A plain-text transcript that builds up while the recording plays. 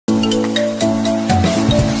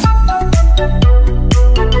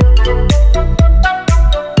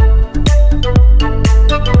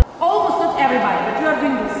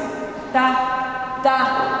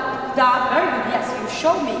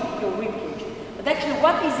But actually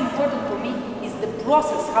what is important for me is the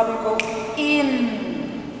process, how we go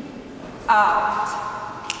in, out,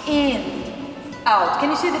 can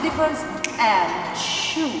you see the difference? And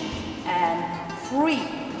shoot, and free,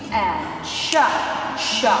 and shut,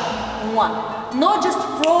 shut, one. Not just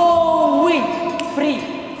throwing, free,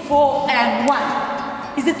 four, and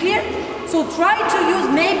one. Is it clear? So try to use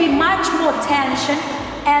maybe much more tension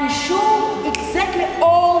and show exactly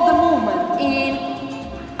all the movement. In,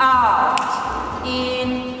 out,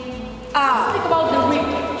 in, out. Think about the rib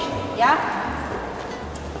cage, yeah?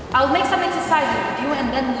 I'll make some exercises with you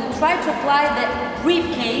and then we'll try to apply the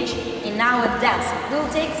rib cage in our dance. We'll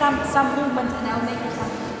take some movements and I'll make you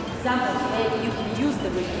some examples where you can use the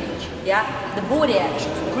rib cage, yeah? The body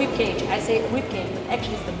actions, the rib cage. I say rib cage, but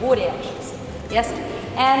actually it's the body actions, yes?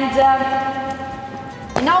 And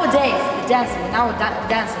nowadays, the dancing, now,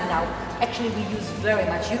 actually we use very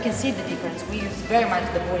much, you can see the difference, we use very much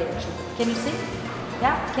the body actions. Can you see?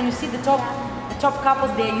 Yeah? Can you see the top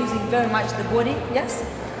couples, they are using very much the body, yes?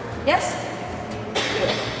 Yes?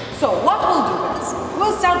 Good. So, what we'll do guys,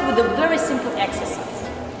 we'll start with a very simple exercise.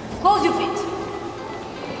 Close your feet.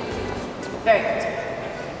 Very good.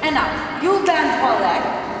 And now, you bend one leg,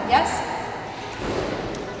 yes?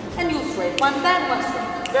 And you straight, one bend, one straight.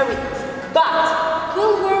 Very easy. But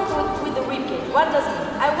we'll work with the rib cage. What does it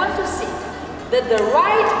mean? I want to see that the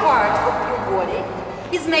right part of your body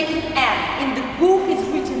is making N. In the book it's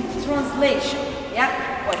written translation. Yeah?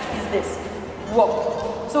 What is this?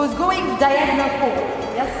 Walk. So it's going diagonal forward.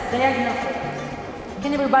 Yes? Diagonal forward.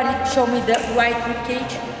 Can everybody show me the right rib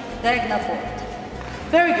cage? Diagonal forward.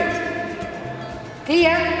 Very good.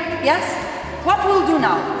 Clear? Yes? What we'll do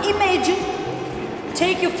now? Imagine,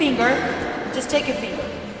 take your finger, just take your finger,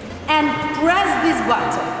 and press this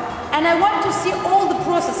button. And I want to see all the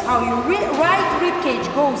process, how your right rib cage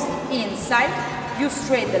goes inside, you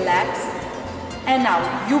straighten the legs, and now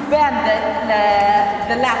you bend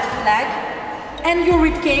the left leg, and your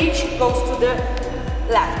rib cage goes to the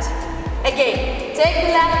left. Again, take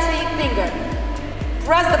the left finger,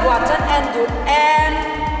 press the button, and do,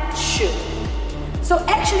 and shoot. So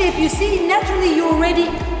actually, if you see, naturally you already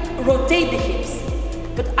rotate the hips.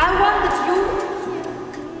 But I want that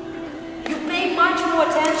you pay much more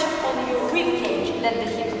attention on your rib cage than the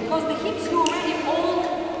hips, because the hips you already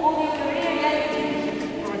all your career, yeah, you did the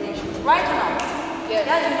hip rotation, right or not? Yeah.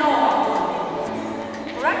 Yeah, you know how to do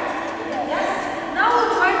it. Correct? Yes. Now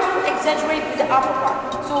we'll try to exaggerate with the upper part.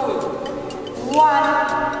 So one.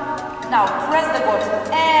 Now press the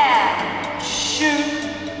button and shoot.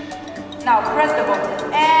 Now press the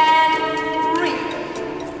button and three.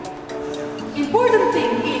 Important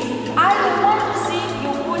thing is, I don't want to see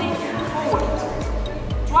your body forward.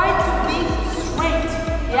 Try to be straight,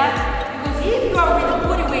 yeah? Because if you are with the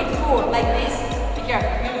body weight forward like this, be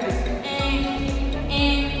careful, you do this.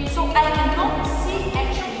 So I cannot see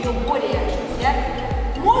actually your body actions, yeah?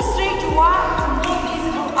 More straight you are, more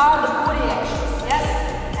visible are the body actions, yes?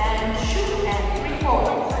 And shoot and three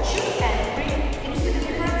forward. Shoot and three. Can you see the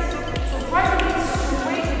difference? So try to be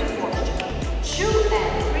straight with the posture. Shoot and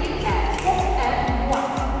three and four and one.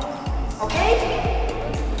 Okay?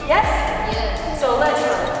 Yes? Yes. So let's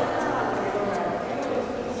try.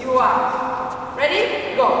 You are. Ready?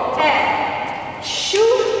 Go. And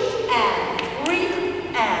shoot and three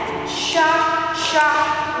and shot,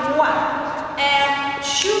 shot, one. And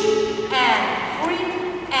shoot and three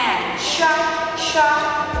and shot,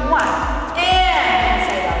 shot, one.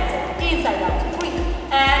 And inside out, three.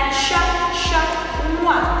 And shot, shot,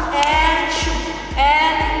 one. And shoot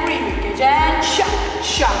and three. And shot,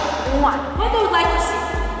 shot, one. What I would like to see?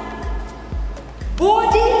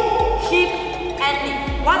 Body, hip, and knee.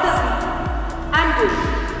 What does it mean? I'm doing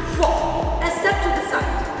 4. A step to the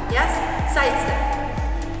side. Yes? Side step.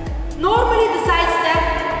 Normally the side step,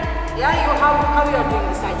 yeah, how you are doing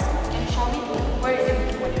the side step? Can you show me? Where is it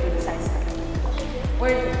when you do the side step?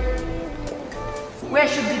 Where is it? Where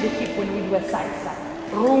should be the hip when we do a side step?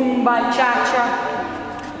 Rumba, cha-cha.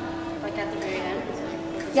 Like at the very end?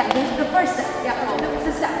 Yeah, the first step. Yeah,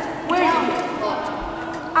 the step. Where is it?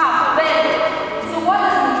 Up, very good. So what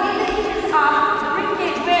does it mean? If the hip is up, the rib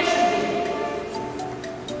cage where should be?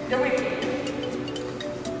 The rib cage.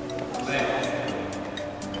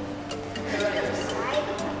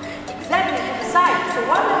 Exactly, to the side. So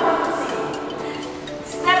what do I want to see?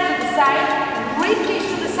 Step to the side, rib cage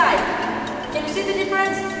to the side. Can you see the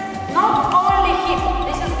difference? Not only hip,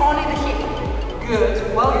 this is only the hip. Good,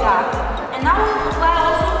 well done. And now we'll apply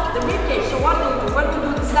also the rib cage. So what we'll do, when we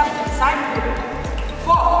do the step to the side,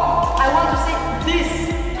 4. I want to say this.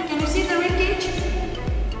 Can you see the rib cage?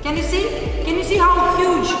 Can you see? Can you see how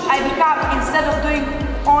huge I become instead of doing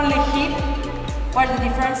only hip? What's the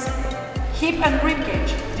difference? Hip and rib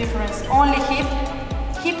cage difference. Only hip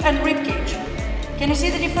and rib cage. Can you see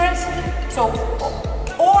the difference? So,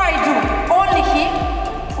 or I do only hip,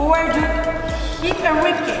 or I do hip and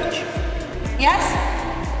rib cage. Yes?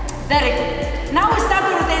 Very good. Now we start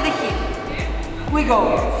to rotate the hip. We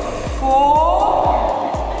go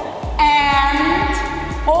 4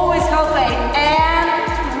 and always halfway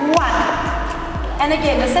and 1. And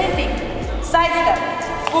again the same thing. Side step.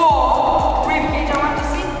 4 rib cage. I want to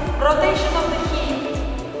see rotation of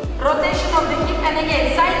the hip, and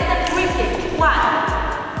again side step rib cage. 1.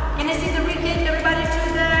 Can you see the rib cage? Everybody to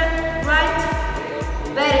the right.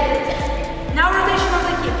 Very good. Now rotation of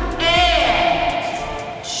the hip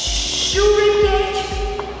and 2 rib cage,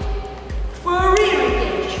 3 rib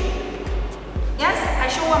cage. Yes, I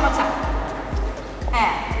show one more time.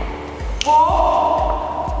 And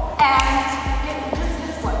 4 and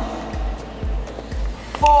just watch.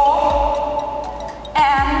 4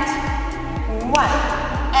 and 1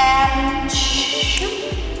 and 2,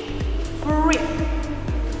 3,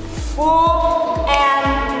 4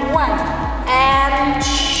 and 1 and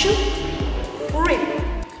 2, 3.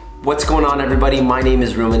 What's going on, everybody? My name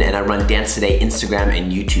is Ruben and I run Dance Today Instagram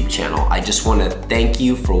and YouTube channel. I just want to thank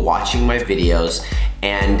you for watching my videos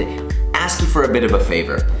and ask you for a bit of a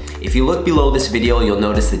favor. If you look below this video, you'll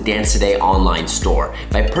notice the Dance Today online store.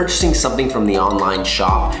 By purchasing something from the online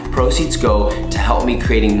shop, proceeds go to help me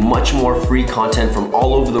creating much more free content from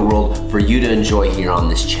all over the world for you to enjoy here on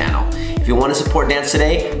this channel. If you want to support Dance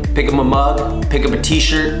Today, pick up a mug, pick up a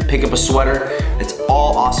t-shirt, pick up a sweater. It's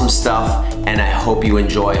all awesome stuff and I hope you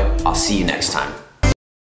enjoy. I'll see you next time.